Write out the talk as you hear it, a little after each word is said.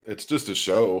it's just a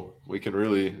show.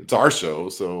 It's our show,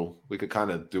 so we could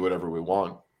kind of do whatever we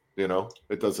want.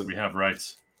 It doesn't. We have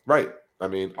rights, right? I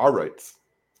mean, our rights.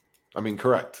 I mean,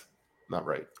 correct, not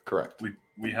right. Correct.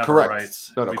 We have correct. our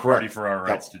rights. No, we correct. party for our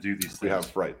rights to do these things. We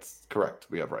have rights. Correct.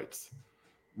 We have rights.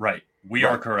 Right. We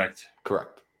are correct.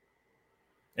 Correct.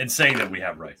 In saying that we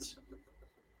have rights.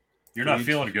 You're not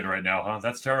feeling good right now, huh?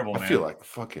 That's terrible, man. I feel like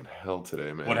fucking hell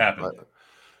today, man. What happened?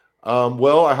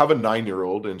 Well, I have a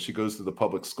 9-year-old, and she goes to the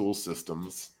public school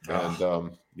systems, and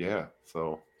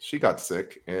so she got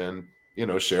sick, and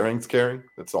sharing's caring.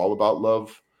 It's all about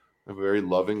love. A very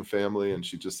loving family, and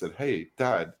she just said, "Hey,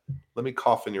 Dad, let me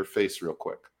cough in your face real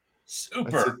quick."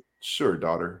 Super. I said, "Sure,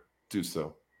 daughter, do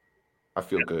so." I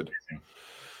feel good.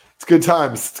 It's good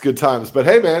times. It's good times. But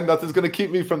hey, man, nothing's going to keep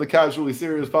me from the Casually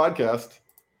Serious podcast.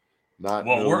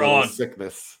 We're on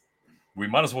sickness. We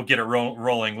might as well get it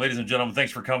rolling. Ladies and gentlemen,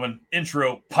 thanks for coming.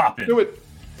 Intro popping. Do it.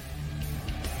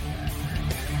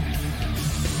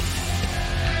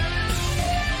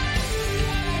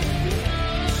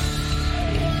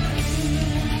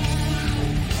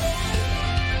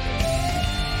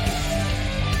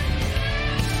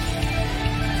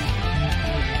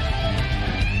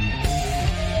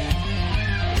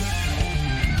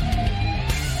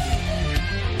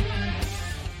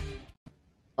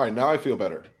 All right, now I feel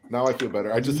better.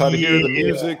 I just had to hear the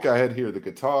music. I had to hear the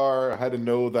guitar. I had to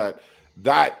know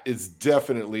that is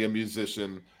definitely a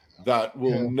musician that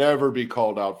will never be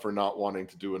called out for not wanting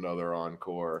to do another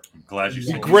encore. I'm glad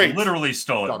you literally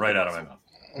stole it right out of my mouth.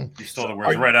 You stole the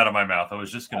words right out of my mouth. I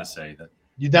was just going to say that.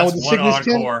 You down with the sickness,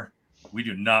 encore we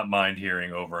do not mind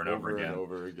hearing over and over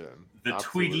again. The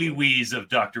tweedly-wees of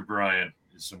Dr. Brian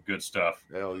is some good stuff.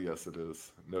 Hell yes, it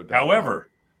is. No doubt. However,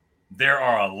 there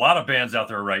are a lot of bands out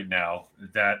there right now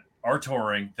that are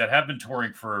touring, that have been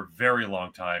touring for a very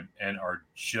long time, and are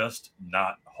just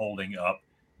not holding up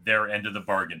their end of the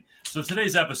bargain. So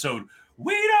today's episode,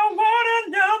 we don't want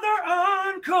another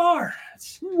encore.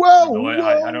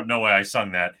 I don't know why I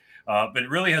sung that, but it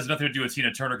really has nothing to do with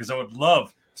Tina Turner, because I would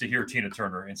love to hear Tina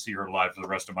Turner and see her live for the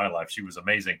rest of my life. She was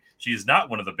amazing. She is not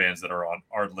one of the bands that are on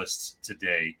our lists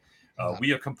today.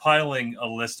 We are compiling a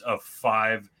list of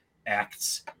 5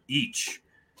 acts each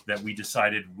that we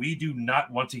decided we do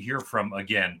not want to hear from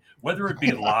again, whether it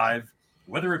be live,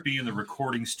 whether it be in the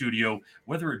recording studio,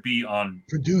 whether it be on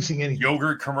producing any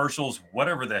yogurt commercials,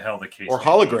 whatever the hell the case. Or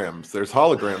holograms. There's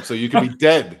holograms, so you can be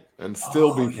dead and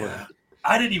still be playing.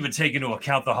 I didn't even take into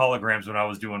account the holograms when I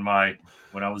was doing my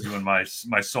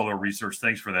my solo research.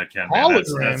 Thanks for that, Ken.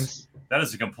 Holograms. That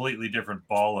is a completely different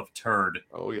ball of turd.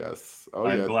 Oh yes.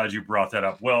 I'm glad you brought that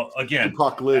up. Well, again,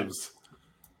 Tupac lives.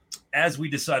 As we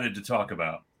decided to talk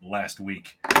about last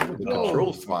week, the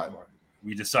control spot.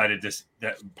 We decided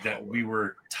that we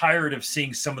were tired of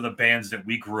seeing some of the bands that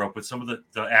we grew up with, some of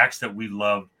the acts that we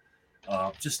love,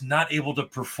 just not able to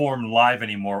perform live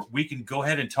anymore. We can go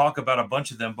ahead and talk about a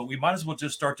bunch of them, but we might as well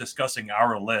just start discussing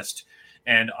our list.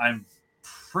 And I'm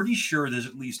pretty sure there's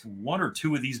at least 1 or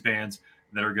 2 of these bands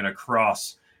that are going to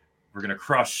cross. We're going to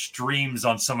cross streams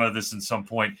on some of this at some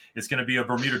point. It's going to be a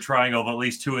Bermuda Triangle of at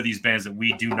least 2 of these bands that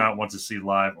we do not want to see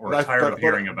live or are tired of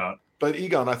hearing about. But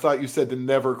Egon, I thought you said to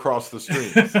never cross the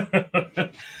streams.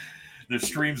 The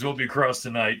streams will be crossed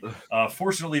tonight.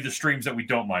 Fortunately, the streams that we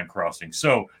don't mind crossing.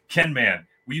 So, KenMan,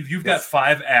 you've got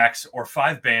 5 acts or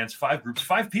 5 bands, 5 groups,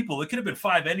 5 people. It could have been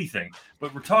 5 anything.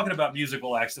 But we're talking about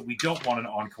musical acts that we don't want an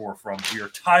encore from. We are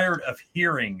tired of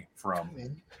hearing from.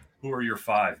 Who are your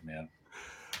 5, man?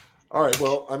 All right.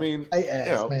 Well, I mean,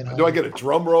 do I get a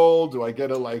drum roll? Do I get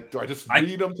do I just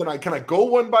read them? Can I go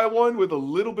one by one with a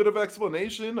little bit of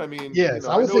explanation? I mean, yes,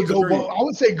 I would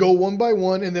say go one by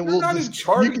one, and then we'll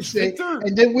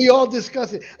and then we all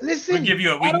discuss it. Listen, we can give you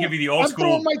the old school.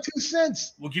 I'm throwing my 2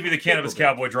 cents. We'll give you the Cannabis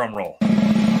Cowboy drum roll.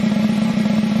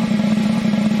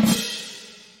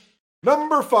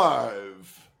 Number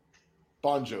 5,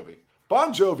 Bon Jovi.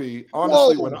 Bon Jovi,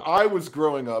 honestly, when I was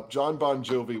growing up, John Bon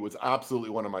Jovi was absolutely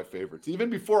one of my favorites. Even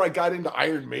before I got into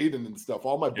Iron Maiden and stuff,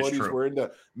 all my buddies were into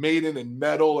Maiden and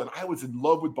metal, and I was in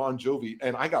love with Bon Jovi,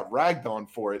 and I got ragged on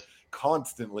for it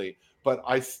constantly, but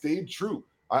I stayed true.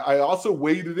 I also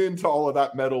waded into all of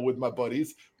that metal with my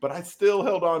buddies, but I still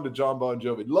held on to John Bon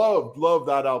Jovi. Loved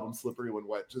that album, Slippery When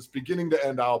Wet. Just beginning to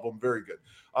end album, very good.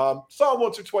 Saw him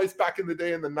once or twice back in the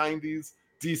day in the 90s,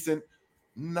 decent.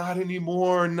 Not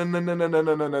anymore. No.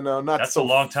 Not That's so a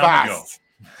long time fast.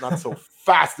 Not so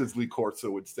fast as Lee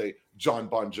Corso would say. John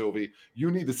Bon Jovi,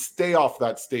 you need to stay off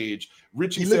that stage.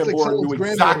 Richie Sambora knew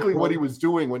exactly what he was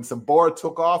doing when Sambora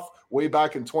took off way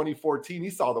back in 2014. He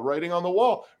saw the writing on the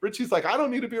wall. Richie's like, I don't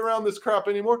need to be around this crap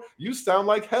anymore. You sound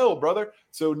like hell, brother.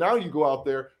 So now you go out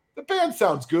there, The band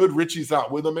sounds good. Richie's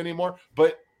not with them anymore,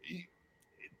 but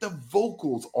the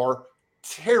vocals are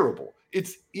terrible.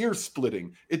 It's ear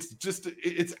splitting.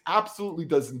 It's absolutely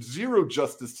does zero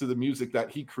justice to the music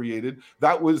that he created.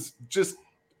 That was just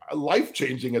life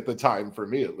changing at the time for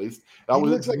me, at least. That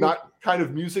was not kind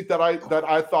of music that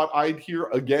I thought I'd hear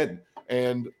again.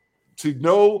 And to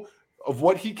know of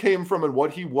what he came from and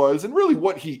what he was, and really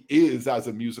what he is as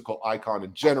a musical icon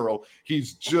in general,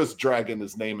 he's just dragging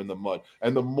his name in the mud.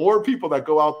 And the more people that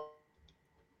go out.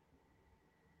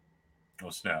 Oh,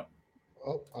 snap.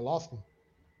 Oh, I lost him.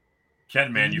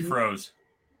 KenMan, you froze.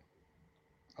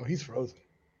 Oh, he's frozen.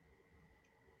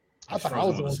 I thought I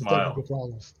was the one with technical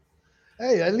problems.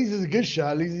 Hey, at least it's a good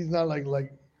shot. At least he's not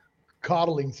like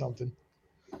coddling something.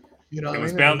 You know, it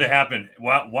was bound to happen.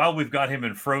 While we've got him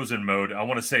in frozen mode, I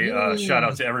want to say shout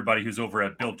out to everybody who's over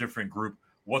at Build Different Group.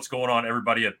 What's going on,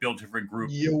 everybody at Build Different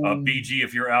Group? BG,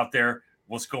 if you're out there,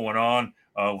 what's going on?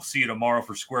 We'll see you tomorrow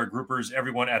for Square Groupers.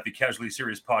 Everyone at the Casually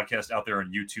Serious podcast out there in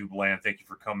YouTube land, thank you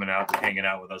for coming out and hanging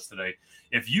out with us today.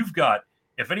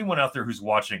 If anyone out there who's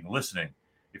watching, listening,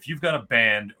 if you've got a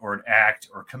band or an act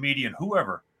or a comedian,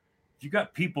 whoever, if you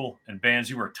got people and bands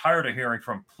you are tired of hearing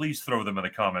from, please throw them in the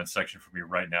comments section for me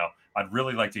right now. I'd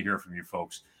really like to hear from you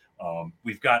folks.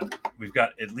 We've got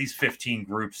at least 15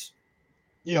 groups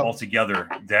altogether.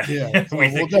 That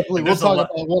we'll talk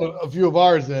about a few of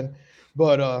ours then.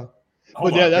 But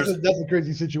that's a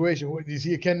crazy situation. Do you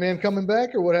see a KenMan coming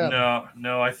back or what happened?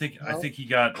 No. I think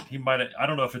he might have. I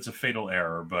don't know if it's a fatal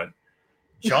error, but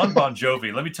John Bon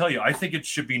Jovi. Let me tell you, I think it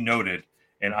should be noted,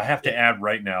 and I have to add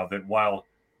right now that while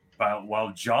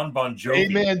John Bon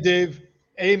Jovi,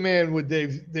 amen with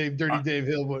Dirty Dave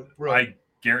Hill, I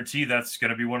guarantee that's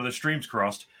going to be one of the streams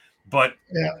crossed. But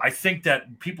I think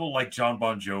that people like John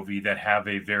Bon Jovi that have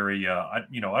a very, I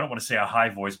don't want to say a high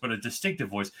voice, but a distinctive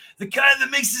voice, the kind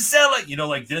that makes it sound like,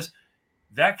 like this,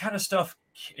 that kind of stuff,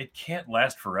 it can't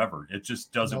last forever. It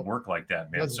just doesn't work like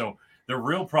that, man. So the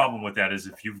real problem with that is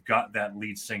if you've got that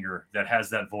lead singer that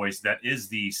has that voice, that is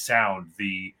the sound,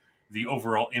 the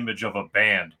overall image of a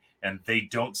band, and they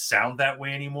don't sound that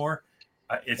way anymore.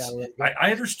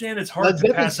 I understand it's hard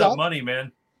to pass up money,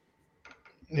 man.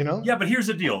 Yeah, but here's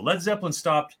the deal. Led Zeppelin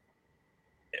stopped,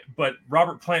 but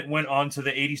Robert Plant went on to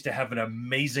the 80s to have an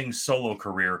amazing solo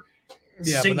career,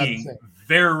 singing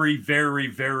very, very,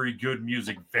 very good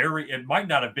music. It might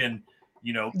not have been,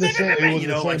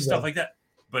 stuff like that,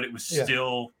 but it was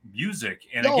still music.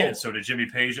 And again, so did Jimmy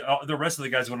Page. The rest of the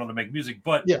guys went on to make music,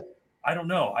 but I don't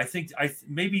know. I think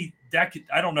maybe that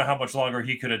I don't know how much longer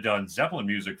he could have done Zeppelin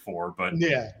music for, but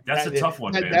that's a tough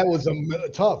one, man. That was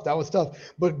tough. That was tough.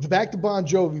 But back to Bon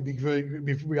Jovi, because I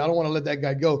don't want to let that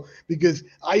guy go because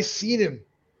I seen him.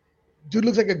 Dude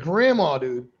looks like a grandma,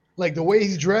 dude. Like the way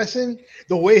he's dressing,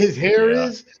 the way his hair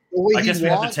is, the way I guess we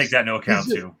have to take that into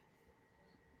account too.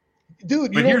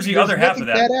 Dude, but here's the other half of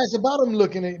that. Badass about him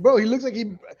looking at bro. He looks like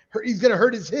he's gonna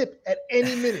hurt his hip at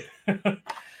any minute.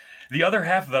 The other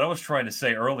half of that I was trying to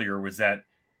say earlier was that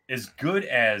as good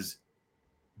as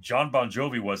John Bon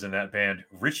Jovi was in that band,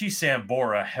 Richie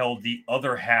Sambora held the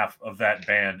other half of that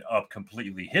band up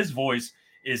completely. His voice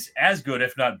is as good,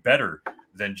 if not better,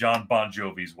 than John Bon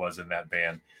Jovi's was in that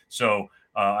band. So,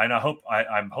 and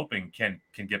I'm hoping Ken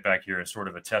can get back here and sort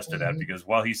of attest to that, because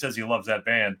while he says he loves that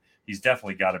band, he's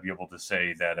definitely got to be able to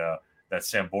say that that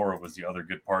Sambora was the other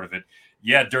good part of it.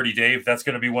 Yeah, Dirty Dave, that's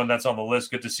going to be one that's on the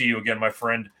list. Good to see you again, my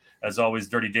friend. As always,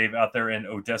 Dirty Dave out there in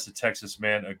Odessa, Texas,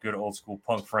 man, a good old school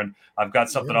punk friend. I've got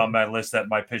something on my list that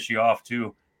might piss you off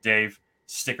too, Dave.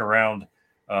 Stick around.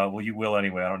 Well, you will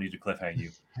anyway. I don't need to cliffhang you.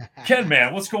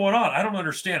 KenMan, what's going on? I don't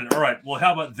understand it. All right. Well,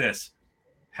 how about this?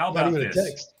 How about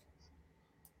this?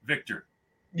 Victor.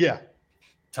 Yeah.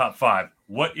 Top 5.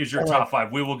 What is your top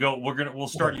 5? We will go. We'll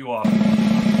start you off.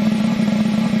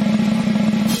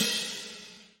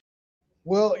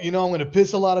 Well, I'm going to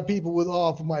piss a lot of people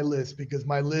off of my list because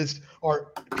my list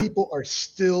people are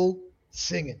still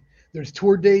singing. There's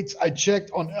tour dates. I checked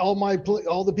on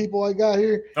all the people I got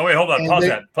here. Oh wait, hold on.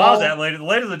 Pause that,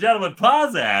 ladies and gentlemen.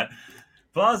 Pause that.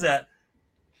 Motherfucker.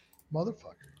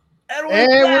 And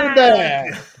we're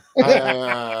back.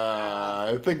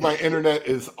 I think my internet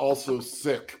is also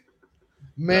sick.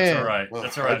 Man,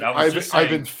 that's all right.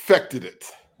 I've infected it.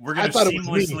 We're going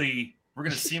to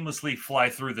seamlessly fly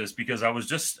through this because I was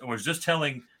just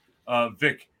telling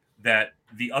Vic that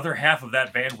the other half of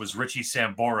that band was Richie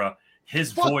Sambora.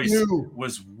 His voice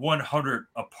was 100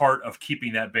 a part of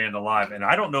keeping that band alive. And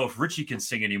I don't know if Richie can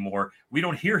sing anymore. We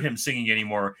don't hear him singing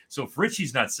anymore. So if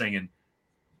Richie's not singing,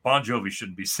 Bon Jovi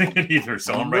shouldn't be singing either.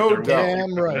 So I'm right there.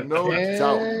 No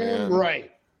doubt, man.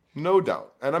 Right. No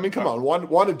doubt. And I mean, come on,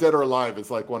 Wanted Dead or Alive is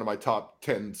like one of my top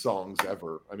 10 songs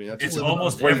ever. I mean, it's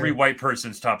almost every white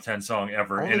person's top 10 song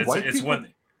ever. Only and it's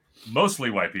one mostly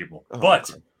white people. But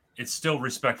it's still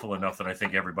respectful enough that I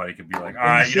think everybody could be like, all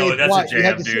right, that's a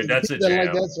jam, dude. That's a jam.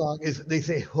 Like that song is they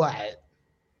say what?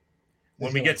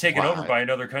 When we get taken over by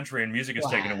another country and music is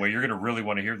taken away, you're going to really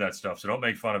want to hear that stuff. So don't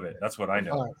make fun of it. That's what I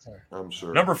know. I'm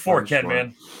sure. Number 4,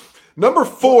 KenMan. Number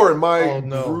 4 in my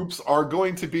groups are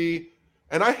going to be,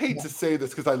 and I hate to say this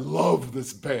because I love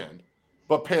this band,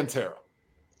 but Pantera.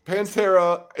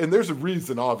 Pantera, and there's a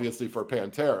reason, obviously, for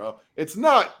Pantera. It's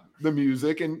not the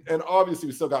music, and obviously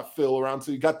we still got Phil around,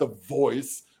 so you got the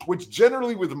voice, which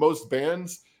generally with most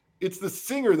bands, it's the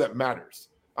singer that matters.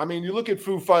 I mean, you look at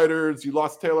Foo Fighters, you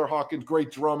lost Taylor Hawkins,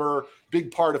 great drummer,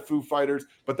 big part of Foo Fighters,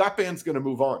 but that band's going to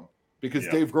move on because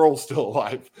Dave Grohl's still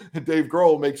alive, and Dave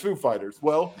Grohl makes Foo Fighters.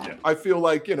 Well, I feel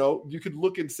like, you could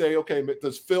look and say, okay,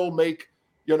 does Phil make,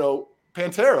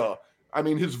 Pantera? I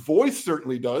mean, his voice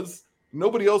certainly does.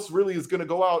 Nobody else really is going to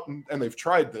go out, and they've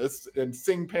tried this, and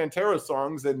sing Pantera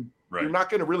songs, and you're not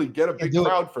going to really get a big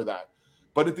crowd for that.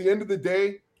 But at the end of the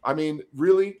day, I mean,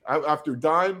 really, after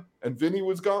Dime and Vinny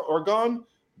are gone,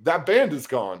 that band is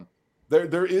gone.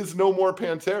 There is no more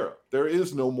Pantera. There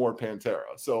is no more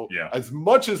Pantera. So as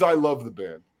much as I love the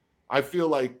band, I feel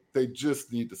like they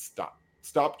just need to stop.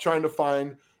 Stop trying to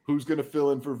find who's going to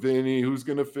fill in for Vinny, who's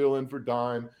going to fill in for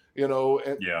Dime.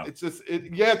 It's just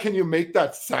can you make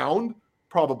that sound?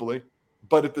 Probably.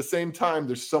 But at the same time,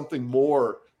 there's something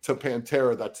more to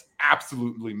Pantera that's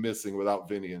absolutely missing without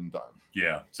Vinny and Dime.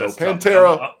 Yeah. So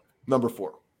Pantera, number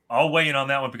 4. I'll weigh in on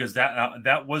that one because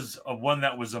that was one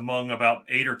that was among about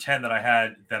 8 or 10 that I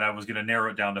had that I was going to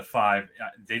narrow it down to 5.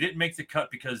 They didn't make the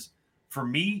cut because for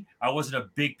me, I wasn't a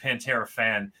big Pantera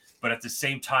fan, but at the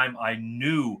same time, I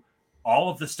knew all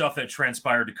of the stuff that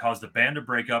transpired to cause the band to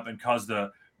break up and cause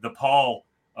the Paul,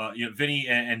 Vinny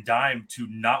and Dime to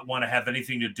not want to have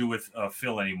anything to do with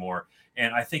Phil anymore.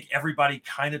 And I think everybody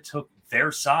kind of took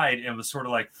their side and was sort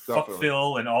of like, fuck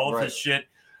Phil and all of this shit.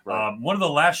 Right. One of the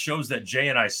last shows that Jay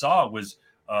and I saw was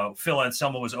Phil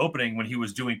Anselmo was opening when he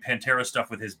was doing Pantera stuff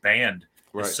with his band,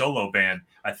 his solo band.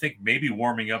 I think maybe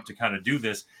warming up to kind of do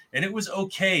this. And it was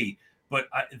okay. But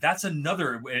that's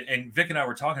another, and Vic and I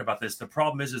were talking about this. The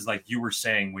problem is like you were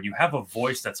saying, when you have a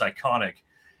voice that's iconic,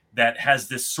 that has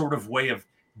this sort of way of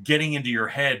getting into your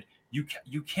head, you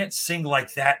can't sing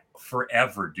like that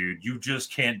forever, dude. You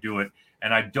just can't do it.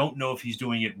 And I don't know if he's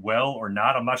doing it well or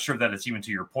not. I'm not sure that it's even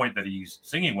to your point that he's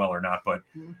singing well or not. But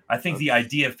I think the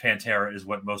idea of Pantera is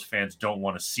what most fans don't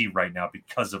want to see right now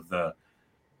because of the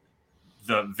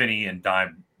Vinny and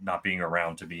Dime not being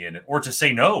around to be in it or to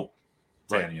say no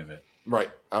to any of it. Right.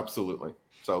 Absolutely.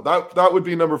 So that would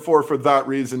be number 4 for that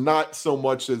reason. Not so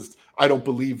much as I don't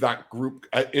believe that group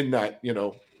in that,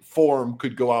 form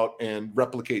could go out and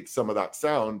replicate some of that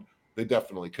sound. They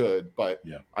definitely could, but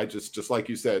I just like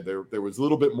you said, there was a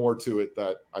little bit more to it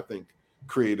that I think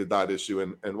created that issue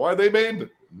and why they made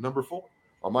number 4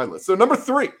 on my list. So number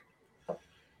 3,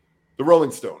 the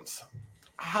Rolling Stones.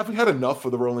 Have we had enough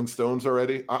of the Rolling Stones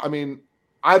already? I mean,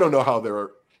 I don't know how they're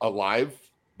alive,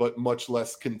 but much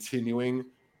less continuing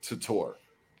to tour.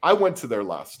 I went to their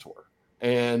last tour,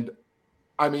 and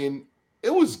I mean,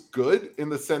 it was good in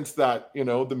the sense that,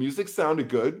 the music sounded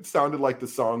good. It sounded like the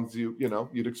songs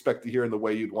you'd expect to hear in the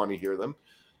way you'd want to hear them.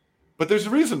 But there's a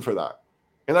reason for that.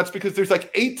 And that's because there's like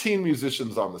 18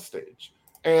 musicians on the stage.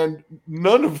 And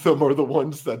none of them are the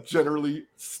ones that generally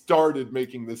started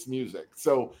making this music.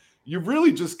 So you've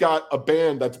really just got a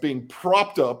band that's being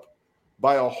propped up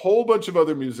by a whole bunch of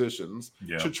other musicians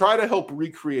to try to help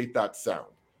recreate that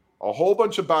sound. A whole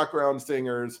bunch of background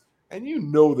singers, and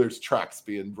there's tracks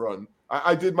being run.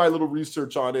 I did my little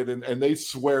research on it, and they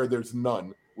swear there's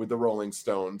none with the Rolling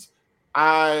Stones.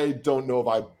 I don't know if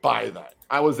I buy that.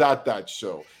 I was at that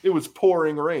show. It was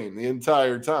pouring rain the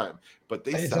entire time, but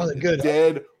they sounded good,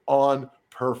 dead on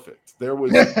perfect. There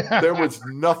was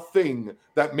nothing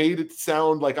that made it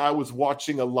sound like I was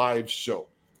watching a live show.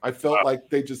 I felt like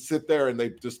they just sit there and they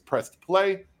just pressed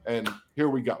play, and here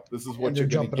we go. This is what you're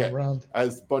going to get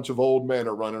as a bunch of old men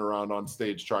are running around on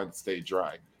stage trying to stay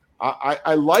dry.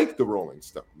 I like the Rolling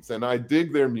Stones, and I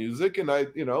dig their music, and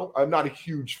I'm not a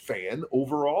huge fan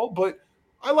overall, but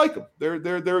I like them.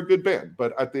 They're a good band.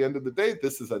 But at the end of the day,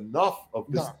 this is enough of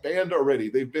this band already.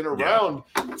 They've been around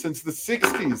since the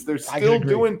 60s. They're still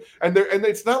doing, and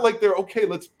it's not like they're okay,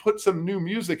 let's put some new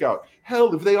music out.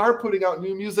 Hell, if they are putting out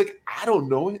new music, I don't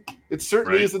know it. It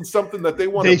certainly isn't something that they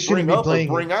want to bring up or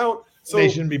bring out. So they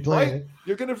shouldn't be playing it.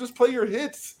 You're going to just play your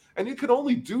hits, and you can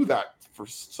only do that for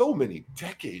so many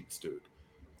decades, dude.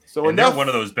 So and they're one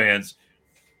of those bands.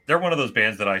 they're one of those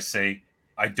bands that I say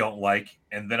I don't like,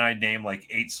 and then I name like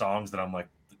 8 songs that I'm like,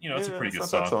 it's a pretty good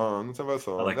song. It's a bad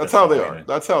song. Like that's how they are.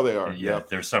 That's how they are. Yeah,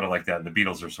 they're sort of like that. The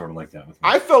Beatles are sort of like that. With me.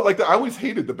 I felt like that. I always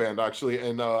hated the band, actually.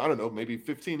 And I don't know, maybe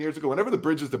 15 years ago, whenever the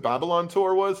Bridges to Babylon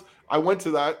tour was, I went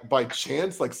to that by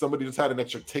chance. Like somebody just had an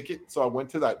extra ticket. So I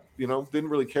went to that, didn't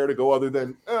really care to go other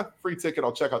than free ticket.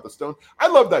 I'll check out the Stone. I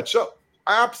love that show.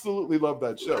 I absolutely love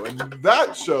that show. And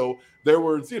that show, there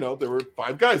were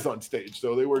 5 guys on stage.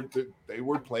 So they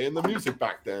were playing the music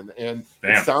back then. And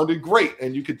It sounded great.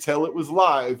 And you could tell it was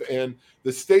live. And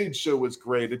the stage show was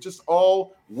great. It just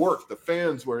all worked. The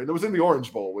fans were, and it was in the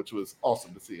Orange Bowl, which was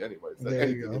awesome to see anyways.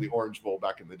 Anything in the Orange Bowl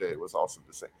back in the day, it was awesome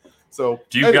to see. So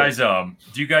do you guys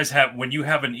have, when you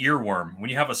have an earworm,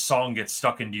 when you have a song get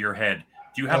stuck into your head,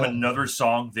 do you have another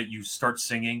song that you start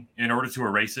singing in order to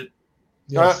erase it?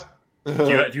 Yes.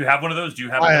 Do you have one of those? Do you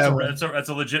have? That's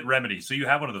a legit remedy. So you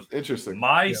have one of those. Interesting.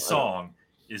 My song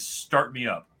is "Start Me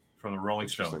Up" from the Rolling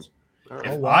Stones.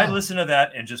 If I listen to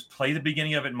that and just play the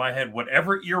beginning of it in my head,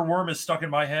 whatever earworm is stuck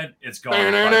in my head, it's gone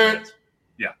in 5 minutes.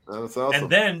 Yeah, that's awesome.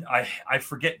 And then I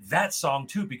forget that song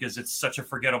too because it's such a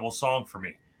forgettable song for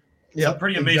me. Yeah, it's a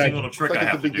pretty amazing little trick I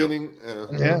have to do.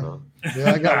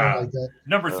 I got one like that.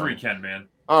 Number 3, KenMan.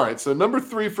 All right, so number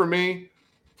 3 for me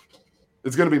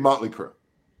is going to be Motley Crue.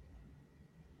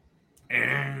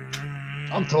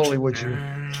 I'm totally with you.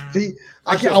 See,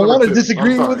 I want to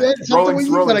disagree with that something with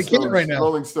you, but I can't right now.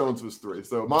 Rolling Stones was 3,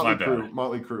 so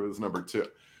Motley Crue is number 2.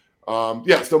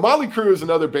 So Motley Crue is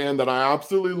another band that I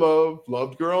absolutely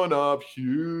loved growing up.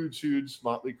 Huge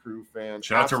Motley Crue fan.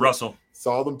 Shout out to Russell.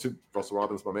 Saw them too. Russell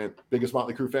Robbins, my man, biggest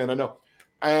Motley Crue fan I know.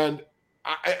 And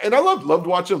I loved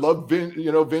watching,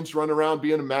 Vince run around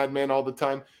being a madman all the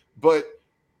time. But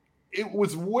it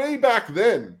was way back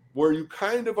then where you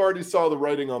kind of already saw the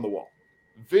writing on the wall.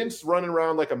 Vince running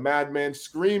around like a madman,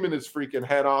 screaming his freaking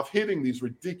head off, hitting these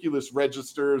ridiculous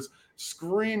registers,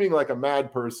 screaming like a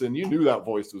mad person. You knew that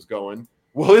voice was going.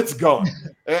 Well, it's gone.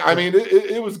 I mean,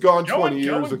 it was gone 20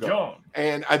 years ago.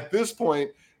 And at this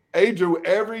point, they do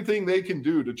everything they can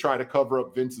do to try to cover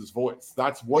up Vince's voice.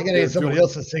 That's what they're doing. Somebody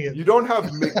else to sing it. You don't have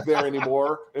Mick there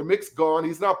anymore. And Mick's gone.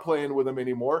 He's not playing with him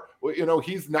anymore. Well,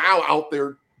 he's now out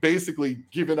there basically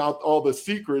giving out all the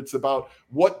secrets about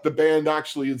what the band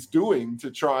actually is doing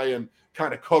to try and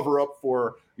kind of cover up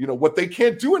for, what they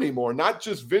can't do anymore. Not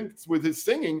just Vince with his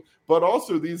singing, but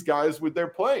also these guys with their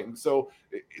playing. So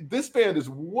this band is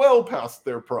well past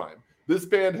their prime. This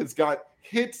band has got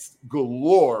hits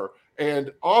galore,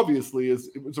 and obviously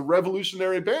it was a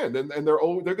revolutionary band, and they're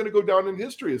going to go down in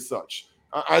history as such,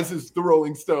 as is the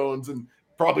Rolling Stones and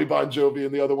probably Bon Jovi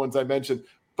and the other ones I mentioned.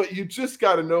 But you just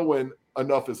got to know when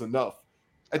enough is enough.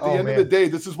 At the end of the day,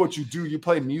 this is what you do. You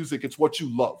play music. It's what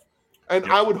you love. And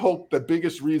I would hope the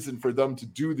biggest reason for them to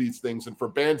do these things and for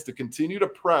bands to continue to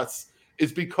press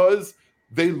is because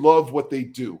they love what they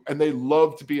do and they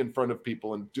love to be in front of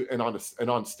people and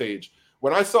on stage.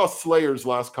 When I saw Slayer's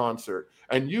last concert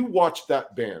and you watched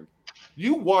that band,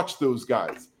 you watched those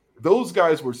guys. Those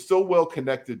guys were so well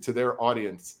connected to their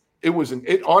audience.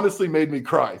 It honestly made me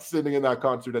cry sitting in that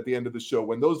concert at the end of the show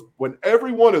when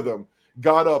every one of them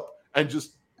got up and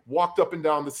just walked up and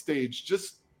down the stage,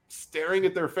 just staring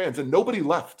at their fans, and nobody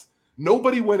left.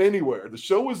 Nobody went anywhere. The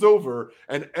show was over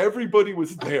and everybody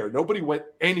was there. Nobody went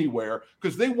anywhere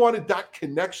because they wanted that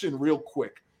connection real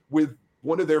quick with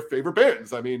one of their favorite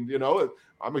bands. I mean,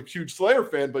 I'm a huge Slayer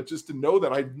fan, but just to know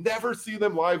that I'd never see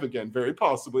them live again, very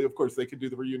possibly. Of course, they could do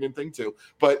the reunion thing too.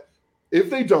 But if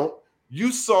they don't,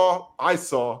 I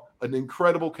saw an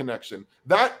incredible connection.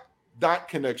 That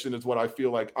connection is what I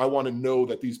feel like I want to know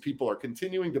that these people are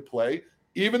continuing to play,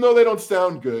 even though they don't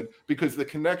sound good, because the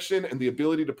connection and the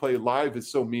ability to play live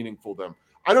is so meaningful to them.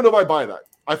 I don't know if I buy that.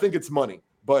 I think it's money.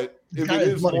 But if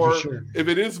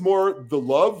it is more the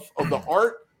love of the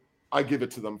art, I give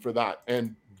it to them for that.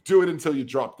 And do it until you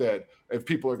drop dead if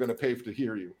people are going to pay to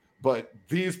hear you. But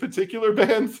these particular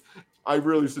bands, I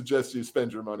really suggest you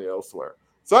spend your money elsewhere.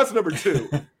 So that's number 2,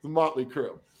 the Motley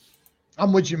Crue.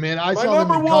 I'm with you, man. I saw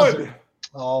number them in 1. Concert.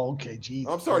 Oh, okay. Geez.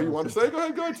 I'm sorry. You want to say? Go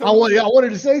ahead. I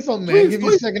wanted to say something, man. Give me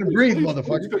a second to breathe,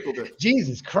 motherfucker.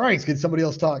 Jesus Christ. Can somebody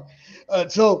else talk?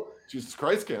 Jesus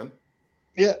Christ can.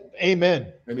 Yeah.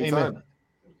 Amen. Anytime.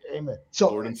 Amen. So,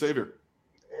 Lord and Savior.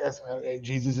 Yes,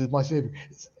 Jesus is my Savior.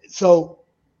 So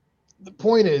the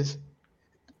point is,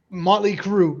 Motley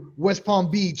Crue, West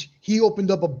Palm Beach, he opened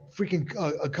up a freaking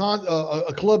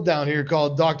a club down here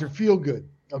called Dr. Feelgood,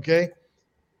 okay?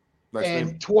 Nice and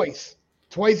name. twice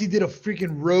he did a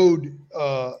freaking road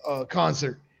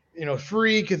concert,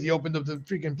 free because he opened up the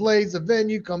freaking place, the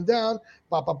venue, come down,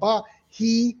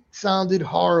 He sounded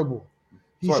horrible.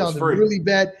 He sounded really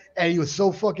bad, and he was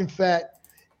so fucking fat,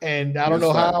 and I don't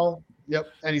know how. Yep,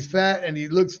 and he's fat, and he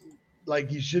looks like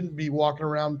he shouldn't be walking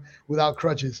around without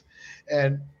crutches,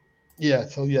 and yeah,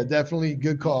 so yeah, definitely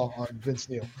good call on Vince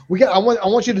Neil. I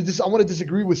want to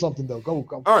disagree with something though. Go.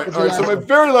 All right. So my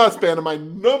very last band, and my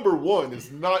number one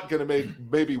is not going to make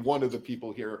maybe one of the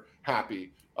people here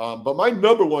happy, but my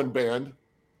number one band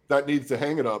that needs to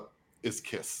hang it up is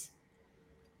Kiss.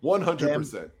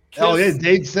 100%. Oh yeah,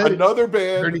 Dave said another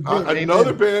band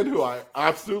who I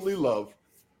absolutely love,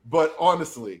 but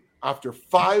honestly, after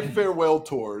 5 farewell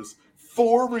tours,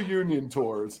 4 reunion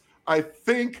tours, I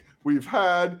think we've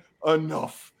had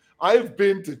enough. I've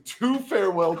been to 2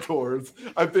 farewell tours.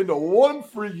 I've been to 1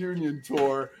 reunion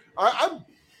tour. I'm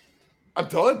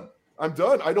done. I'm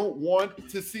done. I don't want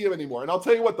to see them anymore. And I'll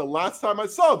tell you what, the last time I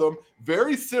saw them,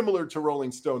 very similar to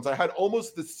Rolling Stones, I had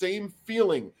almost the same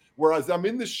feeling. Whereas I'm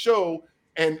in the show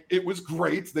and it was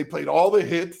great. They played all the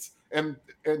hits and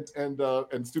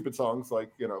stupid songs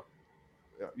like, you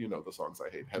know the songs I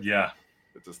hate. Yeah.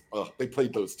 It just they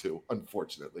played those too,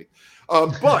 unfortunately.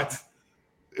 But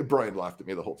Brian laughed at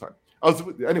me the whole time.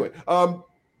 Anyway.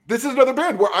 This is another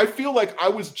band where I feel like I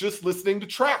was just listening to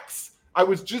tracks.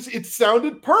 It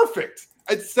sounded perfect.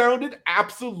 It sounded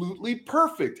absolutely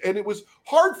perfect. And it was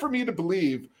hard for me to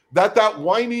believe that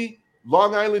whiny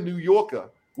Long Island New Yorker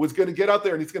was going to get out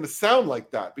there and he's going to sound like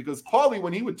that. Because Paulie,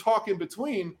 when he would talk in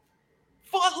between,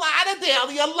 Fort Lauderdale,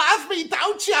 you love me,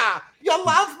 don't ya? You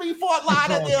love me, Fort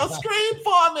Lauderdale. Scream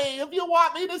for me if you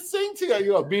want me to sing to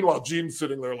you. Meanwhile, Gene's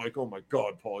sitting there like, oh my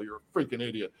God, Paul, you're a freaking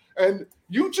idiot. And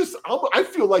I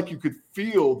feel like you could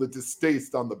feel the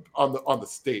distaste on the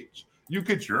stage. You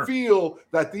could feel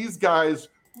that these guys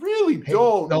really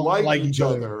don't like each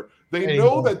other. They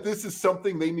know that this is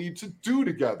something they need to do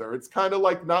together. It's kind of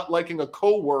like not liking a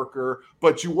coworker,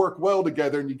 but you work well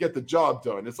together and you get the job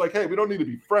done. It's like, hey, we don't need to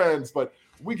be friends, but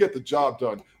we get the job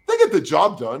done. They get the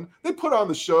job done. They put on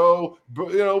the show,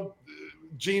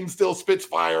 Gene still spits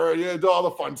fire, do all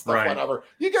the fun stuff, whatever.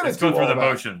 You got to go through the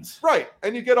motions. Right.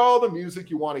 And you get all the music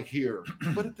you want to hear.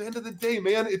 But at the end of the day,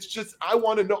 man, it's just, I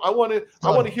want to know, I want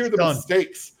to hear the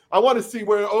mistakes. I want to see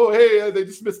where, they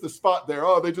just missed the spot there.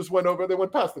 They just went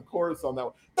past the chorus on that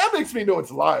one. That makes me know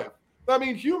it's live. I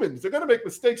mean, humans, they're going to make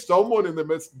mistakes. Someone in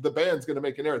the band's going to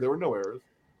make an error. There were no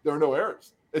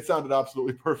errors. It sounded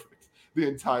absolutely perfect the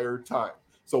entire time.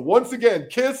 So once again,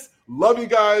 Kiss, love you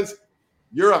guys.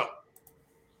 You're out.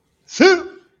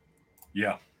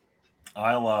 Yeah.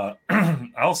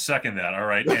 I'll second that. All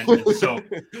right. And so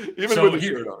even with the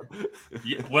shirt on.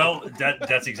 Yeah, well,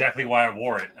 that's exactly why I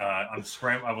wore it. I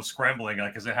was scrambling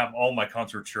because I have all my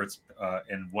concert shirts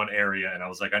in one area, and I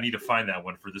was like, I need to find that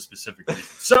one for this specific reason.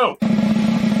 So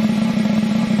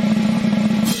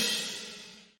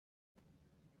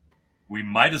we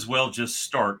might as well just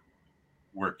start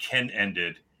where Ken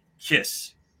ended.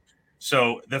 Kiss.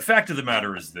 So the fact of the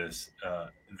matter is this: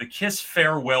 the Kiss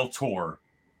farewell tour.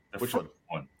 Which one?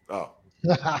 Oh.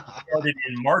 Started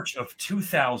in March of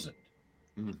 2000.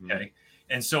 Mm-hmm. Okay.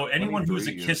 And so anyone who is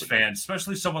a Kiss fan,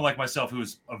 especially someone like myself who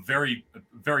is a very,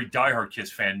 very diehard Kiss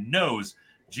fan, knows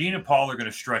Gene and Paul are going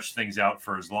to stretch things out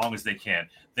for as long as they can.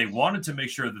 They wanted to make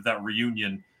sure that the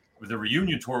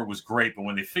reunion tour was great, but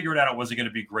when they figured out it wasn't going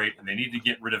to be great and they needed to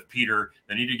get rid of Peter,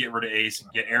 they needed to get rid of Ace,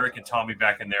 get Eric and Tommy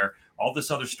back in there, all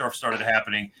this other stuff started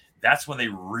happening. That's when they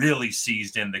really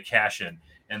seized in the cash in.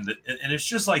 And it's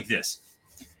just like this.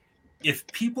 If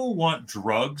people want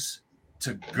drugs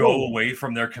to go away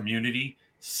from their community,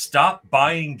 stop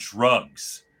buying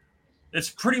drugs. It's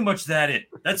pretty much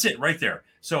that's it right there.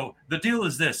 So the deal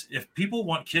is this. If people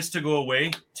want Kiss to go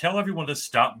away, tell everyone to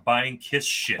stop buying Kiss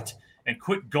shit and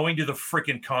quit going to the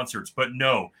freaking concerts. But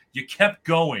no, you kept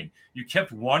going. You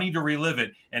kept wanting to relive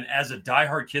it. And as a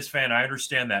diehard Kiss fan, I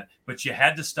understand that. But you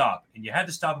had to stop. And you had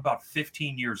to stop about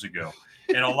 15 years ago.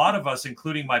 And a lot of us,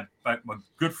 including my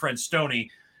good friend Stoney,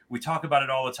 we talk about it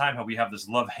all the time, how we have this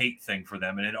love-hate thing for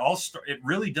them. And it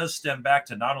really does stem back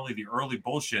to not only the early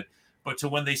bullshit, but to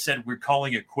when they said, we're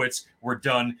calling it quits, we're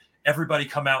done. Everybody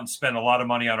come out and spend a lot of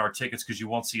money on our tickets because you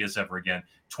won't see us ever again.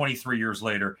 23 years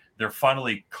later, they're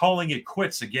finally calling it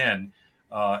quits again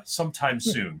sometime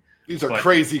soon. These are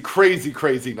crazy, crazy,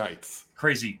 crazy nights.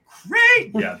 Crazy.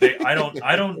 Yeah, I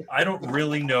don't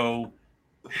really know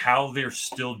how they're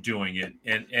still doing it.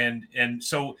 And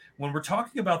so when we're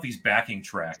talking about these backing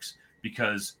tracks,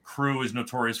 because Crew is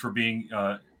notorious for being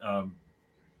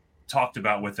talked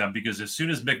about with them, because as soon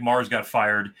as Mick Mars got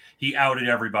fired, he outed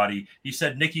everybody. He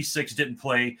said Nikki Sixx didn't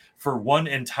play for one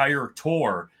entire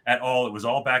tour at all. It was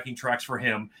all backing tracks for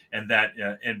him, and that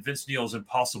and Vince Neil is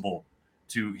impossible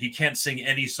he can't sing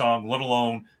any song, let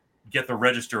alone get the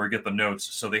register or get the notes,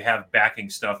 so they have backing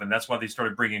stuff, and that's why they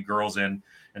started bringing girls in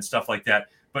and stuff like that.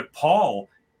 But Paul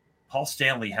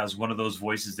Stanley has one of those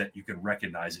voices that you can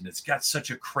recognize, and it's got such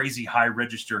a crazy high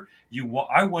register.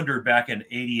 I wondered back in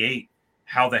 '88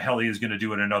 how the hell he is going to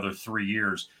do it another 3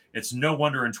 years. It's no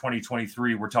wonder in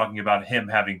 2023 we're talking about him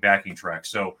having backing tracks.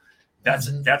 So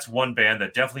that's one band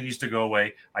that definitely needs to go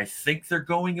away. I think they're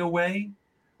going away.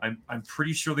 I'm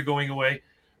pretty sure they're going away,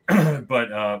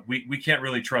 but we can't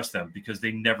really trust them because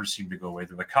they never seem to go away.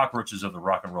 They're the cockroaches of the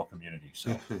rock and roll community.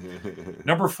 So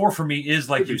number 4 for me is,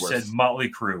 like you said, Motley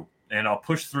Crue. And I'll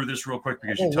push through this real quick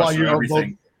because you touched on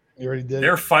everything. You already did.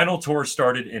 Their final tour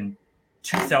started in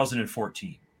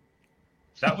 2014.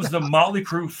 That was the Motley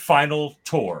Crue final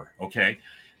tour, okay?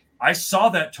 I saw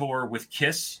that tour with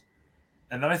Kiss,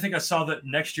 and then I think I saw that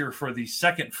next year for the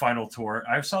second final tour.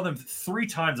 I saw them 3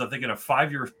 times, I think, in a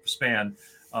 5-year span.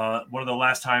 One of the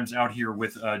last times out here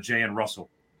with Jay and Russell.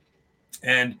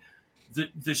 And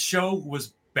the show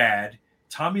was bad.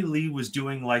 Tommy Lee was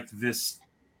doing like this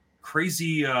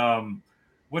crazy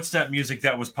what's that music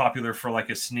that was popular for like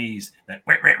a sneeze? That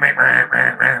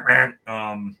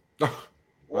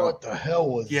what the hell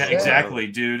was that? Yeah, exactly,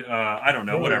 dude. I don't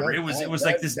know, whatever. It was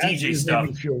like this DJ stuff.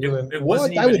 It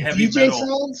wasn't even heavy DJ metal.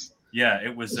 Sounds? Yeah,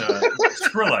 it was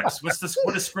Skrillex. What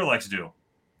does Skrillex do?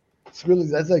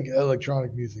 Skrillex, that's like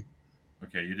electronic music.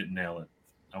 Okay, you didn't nail it.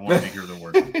 I wanted to hear the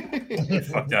word.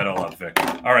 Fuck that all up, Vic.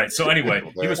 All right. So anyway,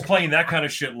 he was playing that kind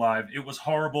of shit live. It was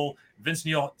horrible. Vince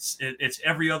Neil, it's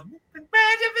every other.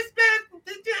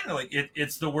 Like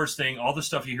it's the worst thing. All the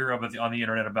stuff you hear on the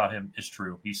internet about him is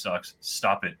true. He sucks.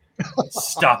 Stop it.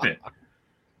 Stop it.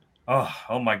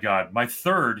 Oh my God. My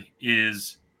third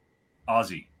is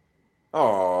Ozzy.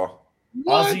 Oh,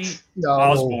 Ozzy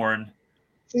Osbourne.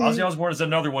 Ozzy Osbourne is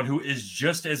another one who is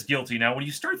just as guilty. Now, when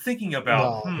you start thinking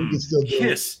about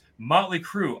Kiss, Motley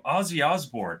Crue, Ozzy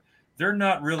Osbourne, they're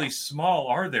not really small,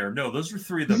 are there? No, those are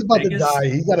 3 of the biggest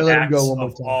acts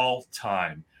of all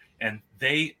time. And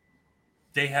they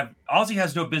have Ozzy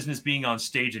has no business being on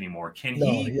stage anymore. Can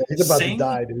he he's about sing? To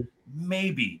die, dude.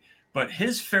 Maybe. But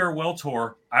his farewell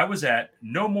tour, I was at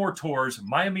No More Tours,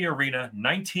 Miami Arena,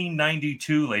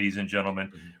 1992, ladies and gentlemen.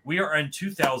 Mm-hmm. We are in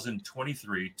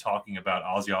 2023 talking about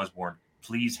Ozzy Osbourne.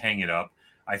 Please hang it up.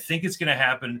 I think it's going to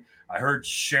happen. I heard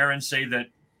Sharon say that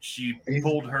she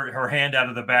pulled her hand out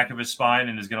of the back of his spine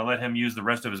and is going to let him use the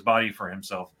rest of his body for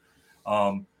himself.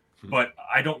 But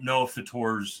I don't know if the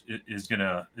tours is going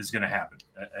to happen.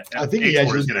 I think he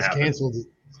actually just canceled it.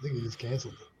 I think he just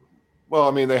canceled it. Well,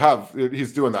 I mean,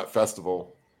 he's doing that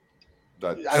festival.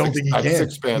 I don't think he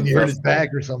can. He hurt his back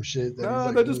or some shit.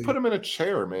 No, they just put him in a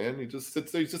chair, man. He just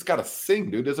sits there. He's just got to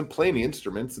sing, dude. Doesn't play any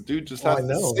instruments. The dude just has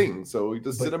to sing. So he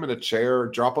just sit him in a chair,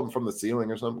 drop him from the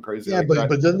ceiling or something crazy. Yeah, but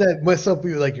doesn't that mess up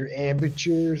your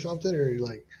embouchure or something, or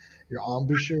like your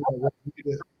embouchure?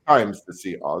 Times to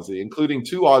see Ozzy, including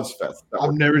 2 Ozfests.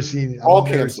 I've never seen it. All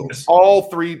canceled. All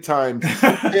 3 times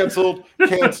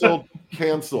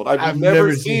canceled. I've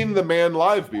never seen the man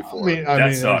live before.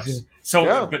 That sucks.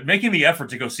 So, but making the effort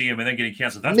to go see him and then getting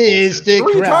canceled, that's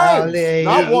Mr. 3 times.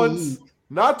 Not once,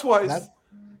 not twice,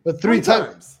 but 3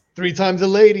 times. 3 times a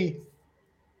lady.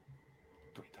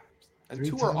 3 times.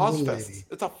 And 2 are Ozfests.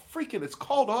 It's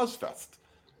called Ozfest.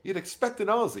 You'd expect an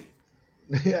Ozzy.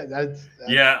 Yeah, that's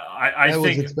I think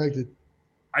was expected.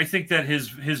 I think that his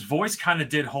voice kind of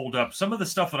did hold up. Some of the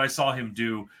stuff that I saw him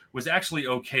do was actually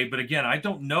okay, but again, I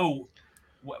don't know.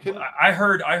 I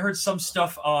heard some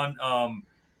stuff on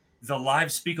the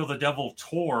live Speak of the Devil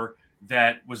tour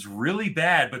that was really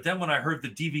bad, but then when I heard the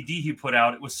DVD he put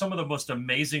out, it was some of the most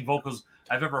amazing vocals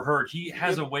I've ever heard. He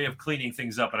has a way of cleaning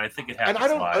things up, and I think it happens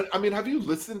live. I mean, have you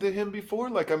listened to him before?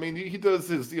 Like, I mean, he does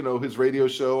his radio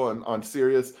show on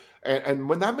Sirius, and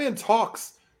when that man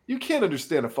talks, you can't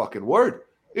understand a fucking word.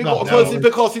 Because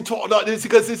he talked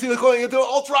because he's going into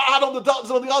ultra hard on the dots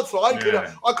on the outside.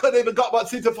 I couldn't even got my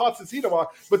seat to pass the seat on.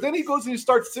 But then he goes and he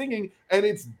starts singing, and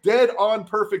it's dead on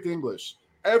perfect English.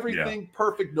 Everything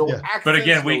perfect, no accents, but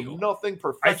again, nothing.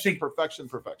 Perfection.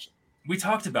 We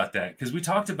talked about that because we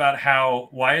talked about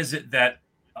why is it that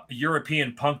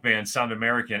European punk bands sound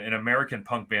American and American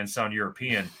punk bands sound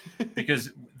European?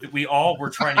 Because we all were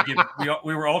trying to give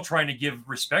we were all trying to give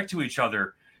respect to each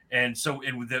other. And so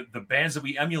the bands that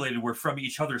we emulated were from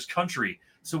each other's country.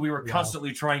 So we were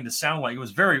constantly trying to sound like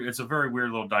it's a very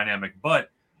weird little dynamic. But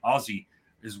Ozzy,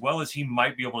 as well as he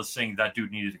might be able to sing, that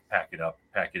dude needed to pack it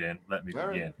in. Let me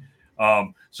begin.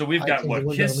 So we've got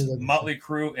Kiss, Motley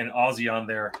Crue, and Ozzy on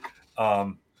there.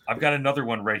 I've got another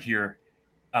one right here.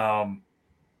 God,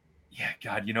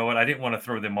 you know what? I didn't want to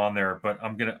throw them on there, but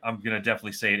I'm gonna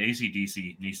definitely say it.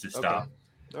 AC/DC needs to stop.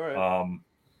 Okay. All right.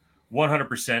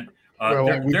 100%.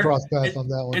 We crossed paths on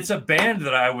that one. It's a band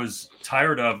that I was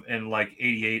tired of in like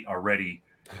 '88 already.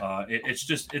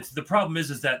 It's the problem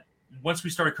is that once we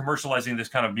started commercializing this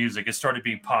kind of music, it started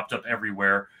being popped up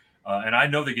everywhere. And I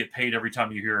know they get paid every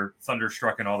time you hear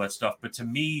Thunderstruck and all that stuff. But to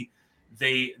me,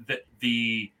 there's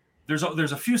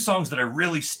a few songs that I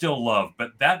really still love,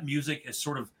 but that music is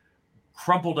sort of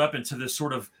crumpled up into this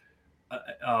sort of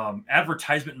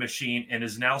advertisement machine and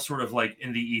is now sort of like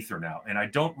in the ether now. And I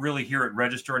don't really hear it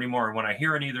register anymore. And when I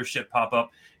hear any of their shit pop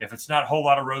up, if it's not Whole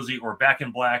Lotta Rosie or Back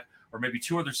in Black or maybe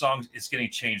two other songs, it's getting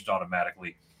changed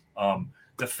automatically.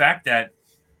 The fact that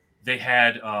they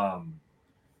had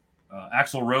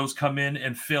Axl Rose come in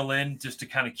and fill in just to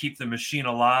kind of keep the machine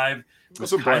alive.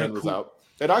 So Brian was out.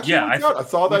 It actually worked out. I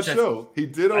saw that show. He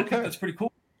did okay. That's pretty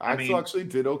cool. Axl actually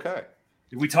did okay.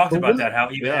 We talked about that, how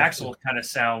even Axl kind of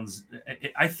sounds.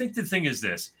 I think the thing is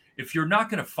this: if you're not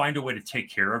going to find a way to take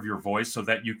care of your voice so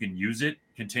that you can use it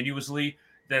continuously,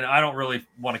 then I don't really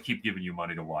want to keep giving you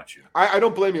money to watch you. I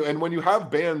don't blame you. And when you have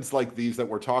bands like these that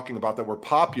we're talking about that were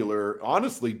popular,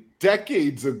 honestly,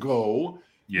 decades ago,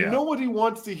 nobody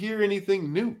wants to hear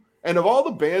anything new. And of all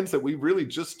the bands that we really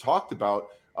just talked about,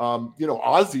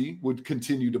 Ozzy would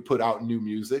continue to put out new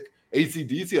music.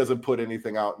 AC/DC hasn't put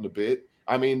anything out in a bit.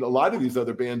 I mean, a lot of these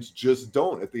other bands just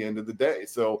don't at the end of the day.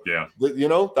 So,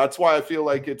 that's why I feel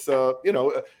like it's,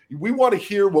 we want to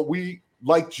hear what we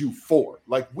liked you for.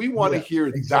 Like, we want to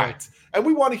hear that. And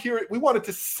we want to hear it. We want it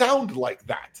to sound like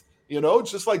that.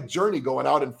 It's just like Journey going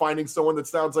out and finding someone that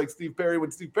sounds like Steve Perry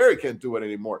when Steve Perry can't do it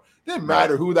anymore. Didn't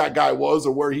matter who that guy was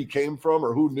or where he came from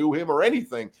or who knew him or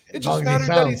anything. It just mattered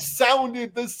that he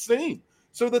sounded the same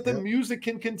so that the music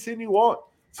can continue on.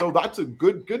 So that's a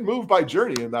good move by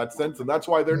Journey in that sense. And that's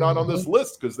why they're not on this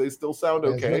list, because they still sound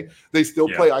okay. They still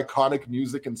play iconic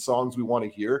music and songs we want to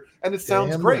hear. And it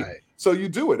sounds great. Right. So you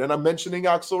do it. And I'm mentioning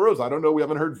Axl Rose. I don't know. We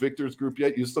haven't heard Victor's group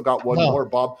yet. You still got one more,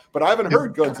 Bob. But I haven't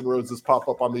heard Guns N' Roses pop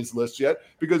up on these lists yet,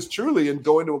 because truly, in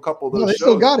going to a couple of those shows,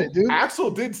 still got it, dude.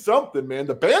 Axl did something, man.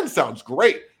 The band sounds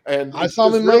great. And I saw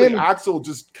him in really Miami. Axl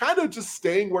just kind of just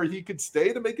staying where he could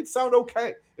stay to make it sound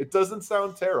okay. It doesn't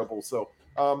sound terrible. So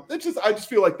I just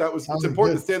feel like it's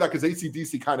important to say that, because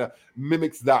AC/DC kind of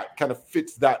mimics that, kind of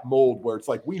fits that mold where it's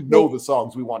like, we know the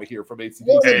songs we want to hear from AC/DC.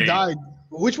 One of them died.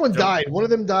 Which one died? One of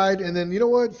them died, and then you know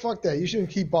what? Fuck that. You shouldn't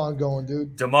keep on going,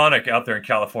 dude. Demonic out there in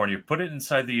California. Put it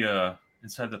inside the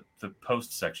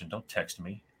post section. Don't text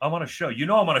me. I'm on a show. I'm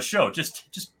on a show.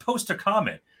 Just post a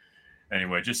comment.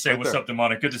 Anyway, just say what's up,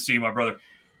 Demonic. Good to see you, my brother.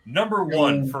 Number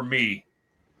one for me.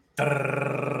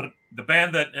 The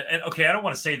band that, and okay, I don't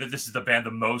want to say that this is the band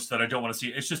the most that I don't want to see.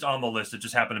 It's just on the list. It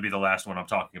just happened to be the last one I'm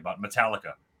talking about.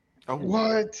 Metallica. Oh,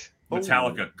 what?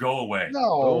 Metallica, go away.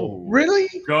 No, really?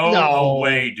 Go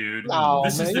away, dude. No,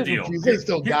 this is the deal. They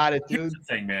still got it, dude. Here's the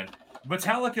thing, man.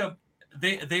 Metallica,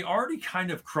 they already kind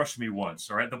of crushed me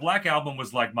once. All right, the Black Album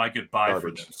was like my goodbye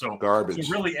for them. So garbage.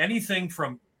 So really, anything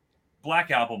from Black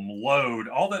Album, Load,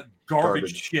 all that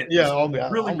garbage shit.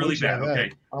 Really, really bad.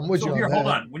 Okay. I'm with you. Here, hold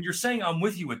on. When you're saying I'm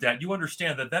with you with that, you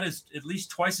understand that is at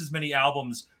least twice as many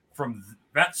albums from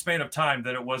that span of time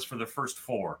that it was for the first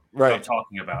four that I'm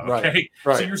talking about. Okay.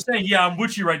 Right. So you're saying, I'm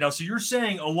with you right now. So you're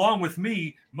saying, along with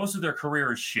me, most of their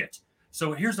career is shit.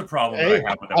 So here's the problem that I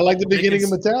have with them. I like the beginning of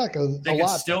Metallica. They can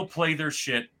still play their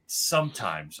shit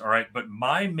sometimes. All right. But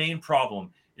my main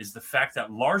problem is the fact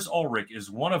that Lars Ulrich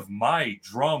is one of my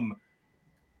drum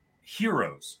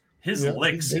heroes. His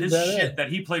licks, his shit that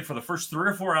he played for the first 3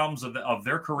 or 4 albums of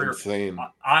their career. Insane.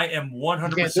 I am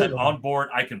 100% on board.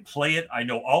 I can play it. I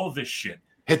know all of this shit.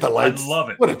 Hit the lights. I love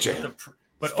it. What a jam.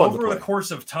 But over the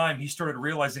course of time, he started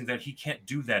realizing that he can't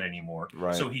do that anymore.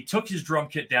 Right. So he took his drum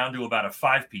kit down to about a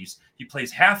 5-piece. He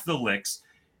plays half the licks.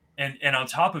 And on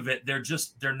top of it,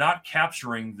 they're not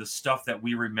capturing the stuff that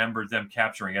we remember them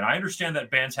capturing. And I understand that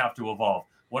bands have to evolve.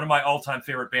 One of my all-time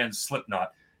favorite bands,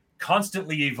 Slipknot,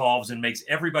 constantly evolves and makes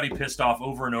everybody pissed off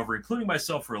over and over, including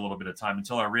myself for a little bit of time,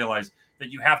 until I realized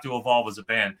that you have to evolve as a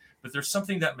band. But there's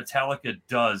something that Metallica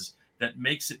does that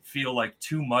makes it feel like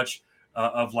too much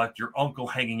of like your uncle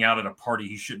hanging out at a party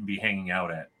he shouldn't be hanging out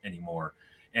at anymore.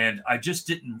 And I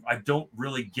don't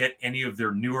really get any of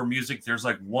their newer music. There's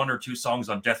like 1 or 2 songs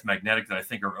on Death Magnetic that I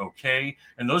think are okay.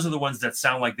 And those are the ones that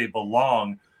sound like they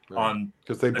belong on,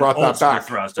 because they brought that back.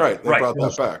 Right. They brought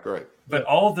that back. Right. But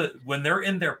when they're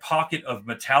in their pocket of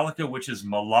Metallica, which is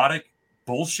melodic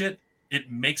bullshit,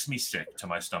 it makes me sick to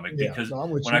my stomach, because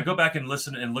when I go back and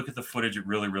listen and look at the footage, it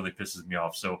really, really pisses me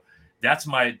off. So that's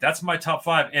my top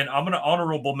 5. And I'm going to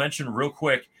honorable mention real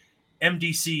quick,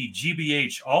 MDC,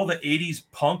 GBH, all the 80s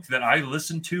punk that I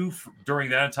listened to during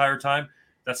that entire time,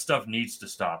 that stuff needs to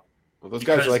stop. Well, those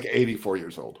guys are like 84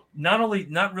 years old. Not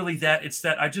really that. It's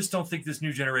that I just don't think this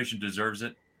new generation deserves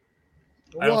it.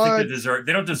 I don't think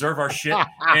they don't deserve our shit.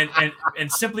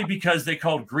 and simply because they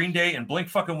called Green Day and Blink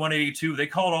fucking 182, they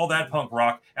called all that punk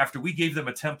rock after we gave them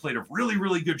a template of really,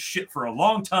 really good shit for a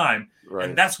long time. Right.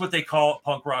 And that's what they call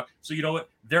punk rock. So you know what?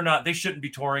 They shouldn't be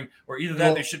touring, or either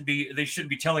that they shouldn't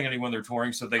be telling anyone they're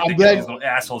touring, so they get these little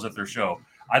assholes at their show.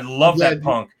 I love that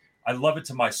punk. I love it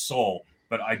to my soul,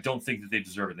 but I don't think that they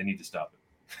deserve it. They need to stop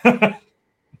it.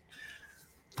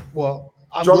 Well,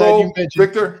 I'm glad you mentioned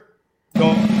Victor.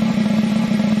 Go.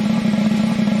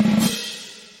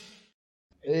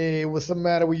 Hey, what's the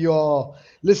matter with y'all?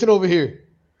 Listen over here.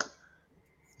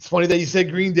 It's funny that you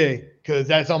said Green Day, because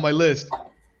that's on my list.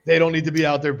 They don't need to be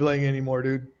out there playing anymore,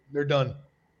 dude. They're done.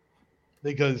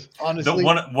 Because honestly,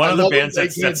 one of the bands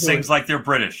that sings like they're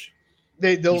British.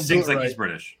 They don't. He sings like he's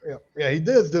British. Yeah, he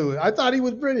does do it. I thought he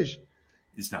was British.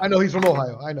 He's not. I know he's from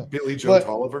Ohio. I know. Billy Joe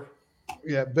Tolliver.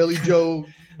 Yeah, Billy Joe.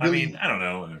 I mean, I don't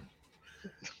know.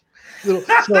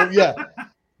 So yeah.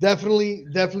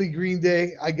 Definitely Green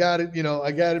Day. I got it.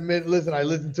 I got to admit, listen, I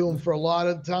listened to him for a lot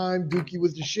of time. Dookie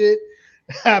was the shit,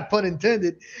 pun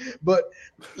intended. But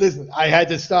listen, I had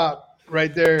to stop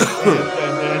right there and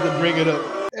had to bring it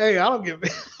up. Hey, I don't give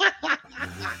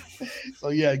So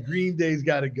yeah, Green Day's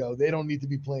got to go. They don't need to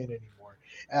be playing anymore.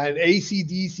 And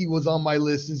AC/DC was on my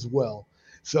list as well.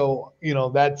 So,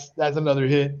 that's another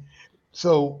hit.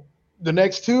 So the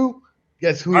next two,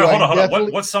 guess who? Right, hold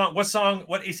on.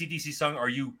 What AC/DC song are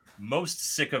you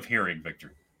most sick of hearing,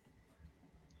 Victor?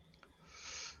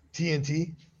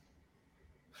 TNT.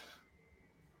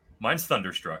 Mine's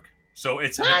Thunderstruck. So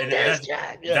it's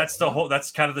that's the whole.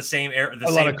 That's kind of the same era.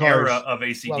 Of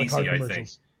AC/DC, I think.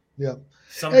 Yeah.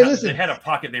 Somehow they had a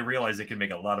pocket. They realized they could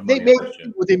make a lot of money.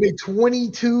 They made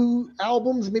 22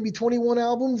 albums, maybe 21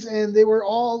 albums, and they were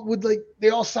all they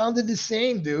all sounded the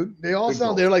same, dude. They're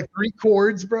like 3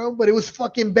 chords, bro, but it was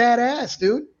fucking badass,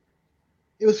 dude.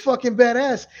 It was fucking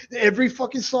badass. Every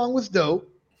fucking song was dope.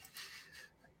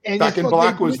 And Back in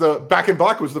Black was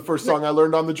the first song I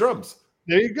learned on the drums.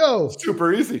 There you go.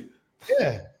 Super easy.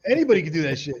 Yeah. Anybody can do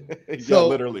that shit. Yeah,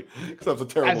 literally. Because that's a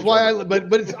terrible. That's why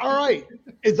but it's all right.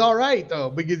 It's all right though,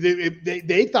 because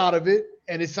they thought of it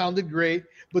and it sounded great,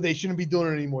 but they shouldn't be doing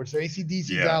it anymore. So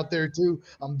AC/DC's out there too.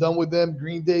 I'm done with them.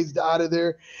 Green Day's out of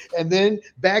there. And then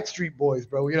Backstreet Boys,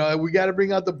 bro. We got to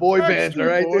bring out the boy bands, all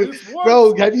right, dude?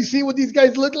 Bro, have you seen what these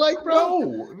guys look like,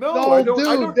 bro? No, I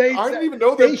didn't even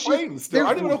know they're playing still.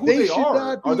 I don't even know who they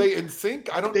are. Are they in sync?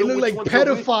 I don't know. They look like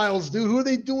pedophiles, dude. Who are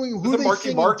they doing? Who are they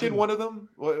Marky Mark in one of them?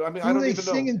 Well, I mean, I don't even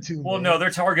know. Singing to? Well, no, their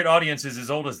target audience is as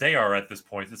old as they are at this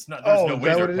point. It's not. There's no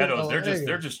way they're pedos.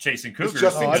 They're just chasing cougars. Is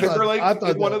Justin Timberlake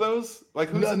in one of those? Like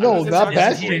who's? No, not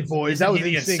Backstreet Boys. That was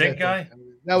NSYNC guy.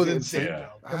 That was insane.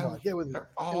 Come on, get with it. They're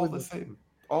all the same.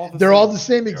 They're all the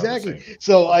same, exactly.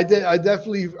 So I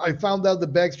found out the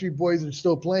Backstreet Boys are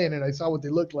still playing, and I saw what they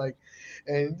look like,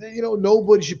 and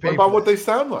nobody should pay. What about what they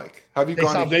sound like? Have you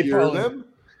gone to hear them?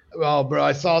 Oh, bro,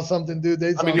 I saw something, dude.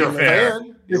 You're a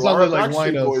fan. You are a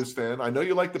Backstreet Boys fan. I know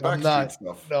you like the Backstreet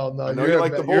stuff. No. I know you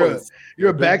like the boys. You're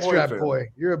a backstrap boy.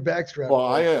 You're a backstrap. Well,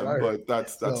 I am, but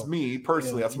that's me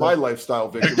personally. That's my lifestyle,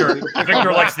 Victor.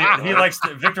 Victor likes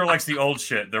the old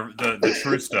shit, the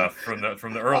true stuff from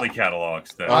the early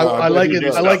catalogs. I like it.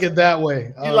 I like it that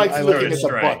way. He likes looking at the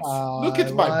butts. Look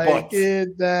at my butt. I like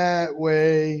it that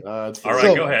way. All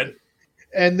right, go ahead.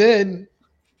 And then,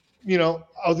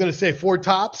 I was gonna say 4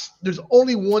 tops. There's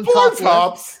only one top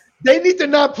tops. They need to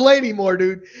not play anymore,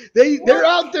 dude. They're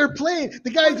out there playing.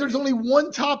 The guys, there's only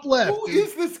one top left. Who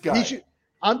is this guy?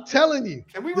 I'm telling you.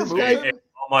 Can we remove him?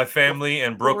 All my family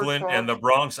in Brooklyn and the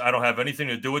Bronx, I don't have anything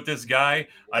to do with this guy.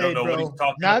 I don't know what he's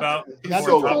talking about. I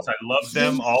love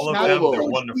them, all of them. They're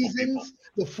wonderful people.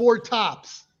 The 4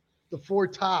 tops. The 4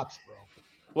 tops, bro.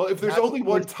 Well, if there's only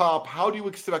one top, how do you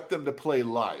expect them to play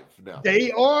live now?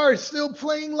 They are still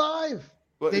playing live.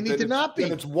 They need to not be.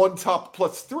 And it's 1 top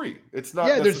plus 3. It's not.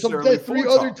 Yeah, there's 3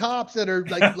 other tops that are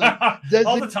like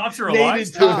all the tops are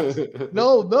alive. Tops.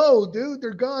 No, dude,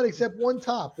 they're gone except 1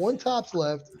 top. 1 top's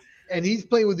left, and he's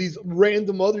playing with these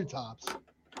random other tops.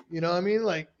 You know what I mean?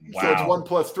 Like, wow. So it's 1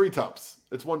 plus 3 tops.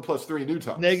 It's 1 plus 3 new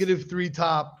tops. -3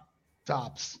 tops.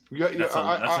 That's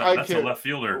a left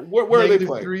fielder. Where are they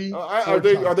playing? Are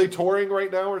they touring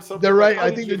right now or something? They're right.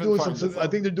 I think they're doing some. I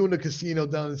think they're doing a casino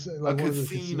down in a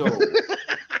casino.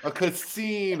 A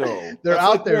casino. They're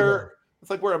out there.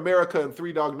 It's like where America and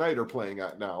 3 Dog Night are playing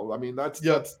at now. I mean, that's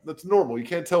normal. You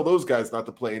can't tell those guys not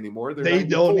to play anymore. They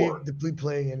don't need to be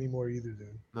playing anymore either,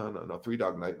 dude. No. Three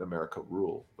Dog Night in America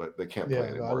rule, but they can't play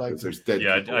anymore because there's dead.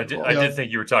 Yeah, I did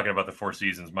think you were talking about the Four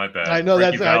Seasons. My bad. I know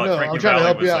I'm trying to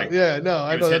help you out. Yeah, no,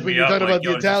 I know that's when you're talking about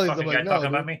the Italians. I'm like, no.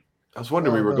 About me? I was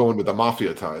wondering we were going with the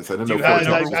mafia ties. I didn't know.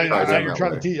 You're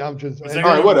trying to teach. I'm just. All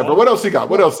right, whatever. What else you got?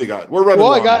 We're running.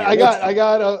 Well, I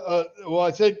got. Well,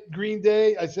 I said Green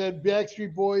Day. I said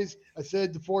Backstreet Boys. I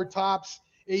said the Four Tops,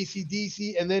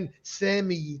 AC/DC, and then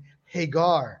Sammy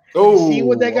Hagar. Oh, see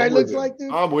what that guy looks like,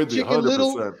 dude? I'm with you, 100%.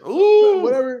 Little,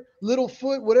 whatever,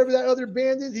 Littlefoot, whatever that other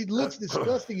band is. He looks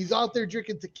disgusting. He's out there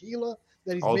drinking tequila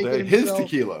that he's making himself. His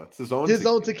tequila. It's his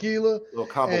own tequila.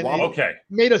 Okay.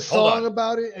 Made a song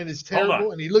about it, and it's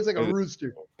terrible. And he looks like a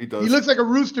rooster. He does. He looks like a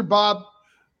rooster, Bob.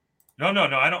 No.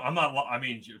 I don't. I'm not. I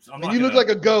mean, you look like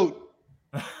a goat.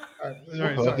 All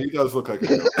right, he does look like a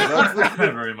goat. That's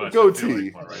very much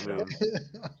goatee. All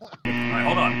right,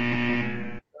 hold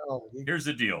on. Here's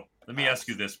the deal. Let me ask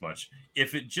you this much: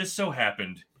 if it just so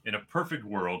happened in a perfect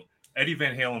world, Eddie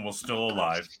Van Halen was still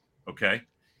alive, okay?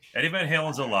 Eddie Van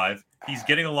Halen's alive. He's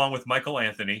getting along with Michael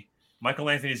Anthony. Michael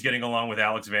Anthony's getting along with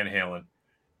Alex Van Halen.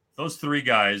 Those three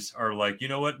guys are like, you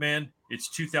know what, man? It's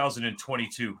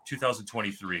 2022,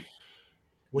 2023.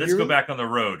 Let's go back on the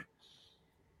road.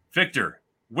 Victor,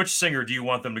 which singer do you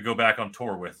want them to go back on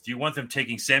tour with? Do you want them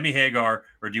taking Sammy Hagar,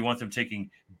 or do you want them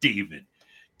taking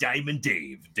Diamond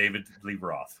David Lee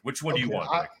Roth? Which one do you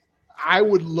want? I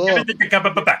would love to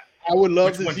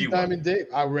see Diamond Dave.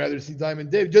 I would rather see Diamond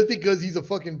Dave just because he's a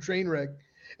fucking train wreck,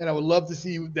 and I would love to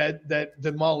see that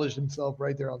demolish himself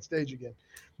right there on stage again.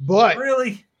 But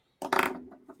really,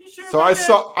 so I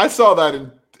saw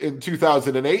that in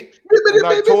 2008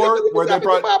 that tour where they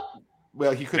brought.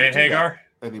 Well, he couldn't do Hagar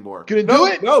anymore. Couldn't do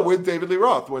it? No, with David Lee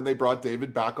Roth when they brought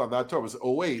David back on that tour. It was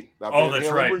 08. That's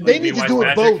right. They need to do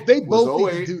it both. They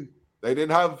both need to do. They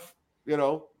didn't have,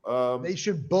 they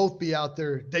should both be out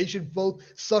there. They should both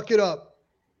suck it up,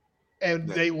 and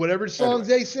they whatever songs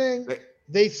they sing,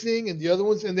 and the other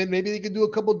ones, and then maybe they could do a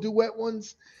couple duet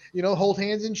ones. Hold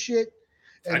hands and shit.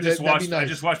 And I just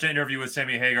watched an interview with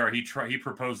Sammy Hagar. He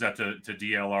proposed that to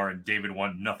DLR, and David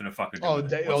wanted nothing to fucking do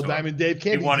with it. Diamond Dave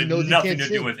can't. He wanted nothing to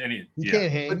do with any. He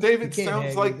can't hang. But David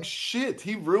sounds like shit.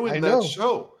 He ruined that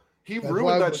show.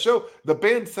 That show. The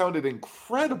band sounded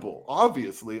incredible.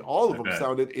 Obviously, all of them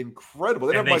sounded incredible.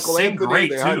 They had Michael Anthony.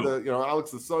 They had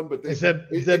Alex the Son, but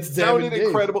it sounded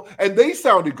incredible, and they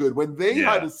sounded good when they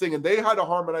had to sing and they had to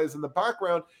harmonize in the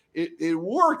background. It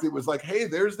worked. It was like, hey,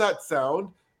 there's that sound,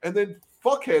 and then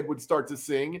Fuckhead would start to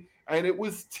sing, and it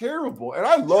was terrible. And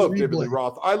I love David Lee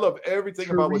Roth. I love everything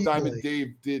about what Diamond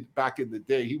Dave did back in the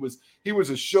day. He was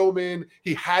a showman.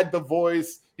 He had the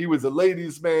voice. He was a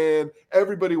ladies' man.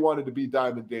 Everybody wanted to be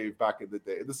Diamond Dave back in the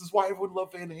day. This is why everyone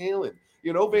loved Van Halen.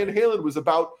 Van Halen was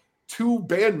about two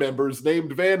band members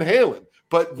named Van Halen,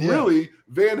 but really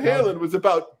Van Halen was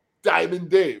about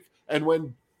Diamond Dave. And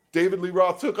when David Lee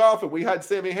Roth took off and we had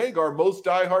Sammy Hagar, most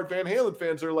diehard Van Halen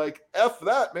fans are like, F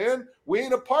that, man. We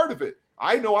ain't a part of it.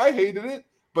 I know I hated it.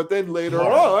 But then later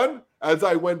on, as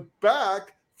I went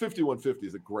back, 5150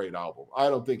 is a great album. I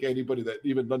don't think anybody that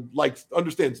even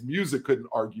understands music couldn't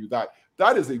argue that.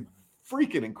 That is a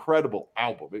freaking incredible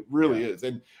album. It really is.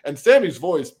 And Sammy's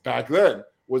voice back then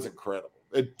was incredible.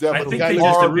 It definitely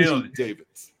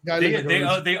David's.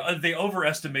 They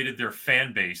overestimated their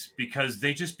fan base because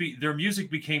their music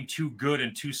became too good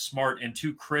and too smart and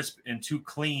too crisp and too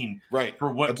clean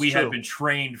for what we had been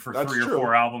trained for 3 or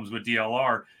 4 albums with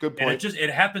DLR. Good point. And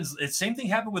it happens. The same thing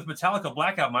happened with Metallica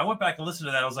Black Album. I went back and listened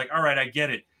to that. I was like, all right, I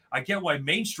get it. I get why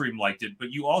mainstream liked it,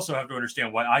 but you also have to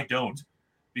understand why I don't,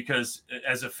 because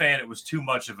as a fan, it was too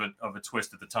much of a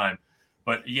twist at the time.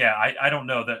 But yeah, I don't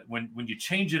know that when you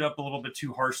change it up a little bit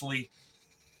too harshly,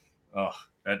 I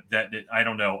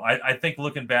don't know. I think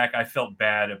looking back, I felt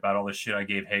bad about all the shit I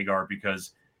gave Hagar because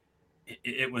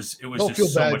it was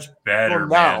just so much better.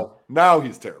 Now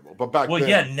he's terrible, but back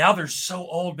then, now they're so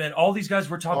old, man. All these guys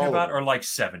we're talking about are like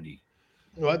 70.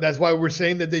 Well, that's why we're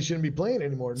saying that they shouldn't be playing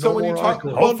anymore. So when you talk,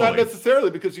 not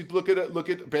necessarily, because you look at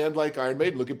a band like Iron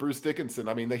Maiden, look at Bruce Dickinson.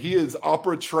 I mean, he is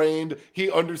opera trained. He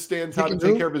understands how to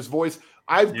take care of his voice.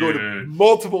 I've go to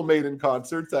multiple Maiden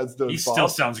concerts, as does He Bob. still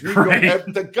sounds great.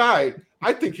 The guy,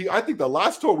 I think the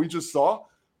last tour we just saw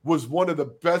was one of the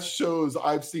best shows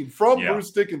I've seen from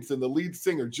Bruce Dickinson, the lead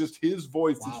singer. Just his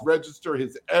voice, his register,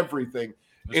 his everything.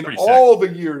 In all the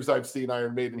years I've seen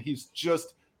Iron Maiden, he's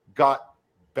just got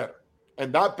better.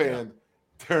 And that band,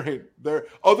 there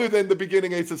other than the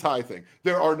beginning Aces High thing,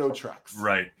 there are no tracks.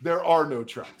 Right. There are no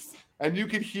tracks. And you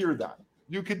could hear that.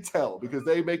 You could tell because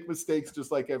they make mistakes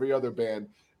just like every other band.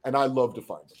 And I love to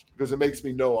find them because it makes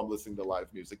me know I'm listening to live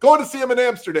music. Going to see them in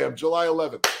Amsterdam, July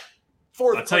 11th.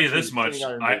 fourth. I'll tell you this much.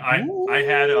 I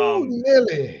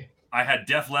had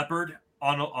Def Leppard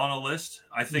on a list.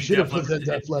 I think Def Leppard,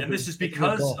 and this is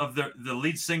because of the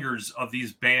lead singers of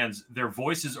these bands. Their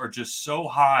voices are just so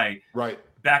high. Right.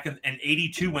 Back in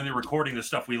 '82 when they're recording the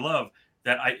stuff we love,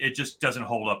 that it just doesn't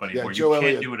hold up anymore. Yeah, Joe you can't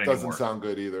Elliott do it anymore. Doesn't sound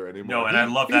good either anymore. No, and I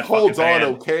love that. He holds on band.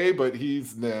 okay, but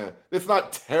he's It's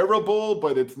not terrible,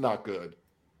 but it's not good.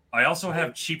 I also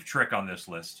have Cheap Trick on this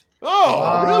list.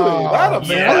 Oh, really? That I'm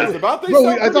surprised about. They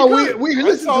I thought we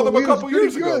listened to them a couple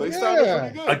years ago. They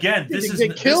sounded pretty good. Again,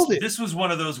 this was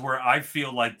one of those where I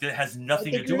feel like that has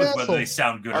nothing to do with whether they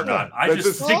sound good or not. I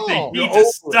just think they need to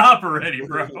stop already,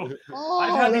 bro.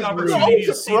 I've had the opportunity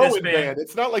to see this band.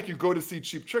 It's not like you go to see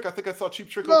Cheap Trick. I think I saw Cheap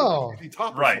Trick on ZZ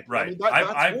Top. Right.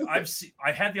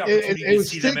 I had the opportunity to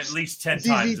see them at least 10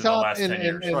 times in the last 10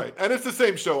 years. Right, and it's the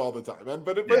same show all the time.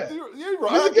 But you're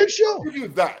right. It's a good show. I'll give you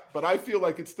that, but I feel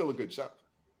like it's still a good show.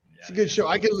 It's a good show.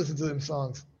 I can listen to them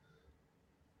songs.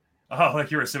 Oh, like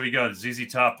you were, so we go.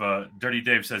 ZZ Top. Dirty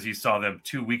Dave says he saw them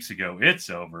 2 weeks ago. It's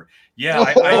over. Yeah,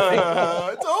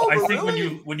 I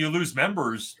think when you lose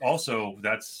members, also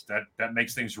that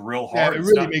makes things real hard. Yeah, it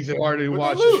really makes it hard to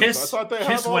watch.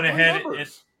 Kiss went ahead.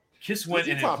 Kiss went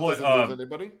and employed.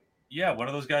 Anybody? Yeah, one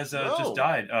of those guys just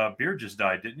died. Beard just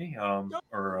died, didn't he?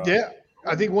 Yeah,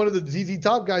 I think one of the ZZ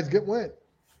Top guys went.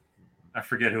 I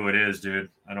forget who it is, dude.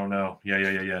 I don't know.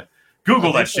 Yeah.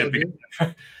 Google that shit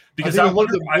because I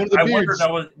wondered.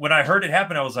 When I heard it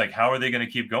happen, I was like, "How are they going to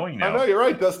keep going now?" I know you're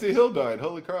right. Dusty Hill died.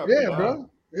 Holy crap! Yeah, bro.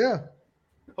 Yeah.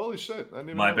 Holy shit! I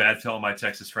didn't My bad. Telling my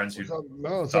Texas friends who thought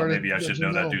maybe I should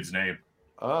know that dude's name.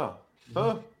 I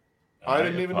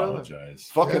didn't even know that.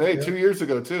 Fucking 2 years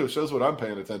ago too. Shows what I'm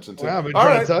paying attention to. Wow, I've been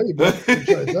trying to tell you, bro.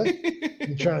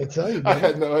 I'm trying to tell you. I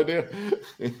had no idea.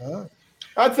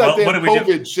 That's that damn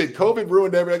COVID shit. COVID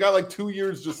ruined everything. I got like 2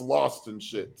 years just lost and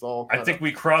shit. It's all. I think we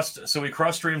crossed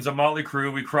streams on Motley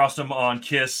Crue. We crossed them on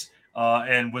Kiss.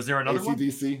 And was there another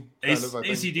AC/DC?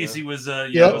 AC/DC was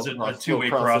was a two-way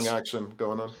cross action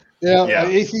going on. Yeah.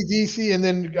 AC/DC, and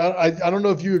then I don't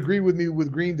know if you agree with me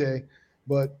with Green Day,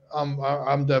 but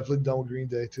I'm definitely done with Green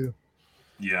Day too.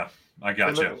 Yeah, I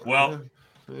got you. Well.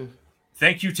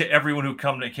 Thank you to everyone who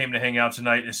came to hang out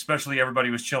tonight, especially everybody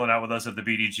who was chilling out with us at the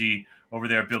BDG over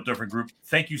there at Built Different Group.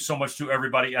 Thank you so much to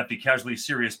everybody at the Casually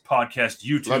Serious Podcast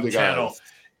YouTube channel,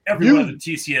 everyone at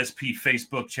the TCSP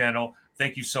Facebook channel.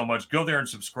 Thank you so much. Go there and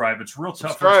subscribe. It's real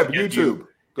tough. Subscribe to YouTube.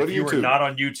 Go to YouTube. If you are not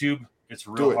on YouTube, it's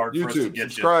real hard for us to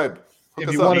get subscribe.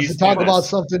 If you want us to talk about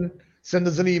something, send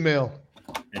us an email.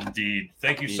 Indeed.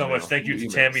 Thank you so much. Thank you to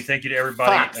Tammy. Thank you to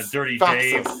everybody. Dirty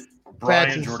Dave.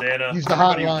 Brian, Jordana,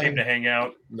 everybody who came to hang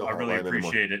out. I really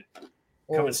appreciate it.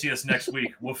 Come and see us next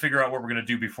week. We'll figure out what we're going to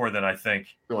do before then, I think.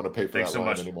 Don't want to pay for that so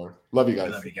much anymore. Love you guys.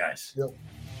 Love you guys. Yep.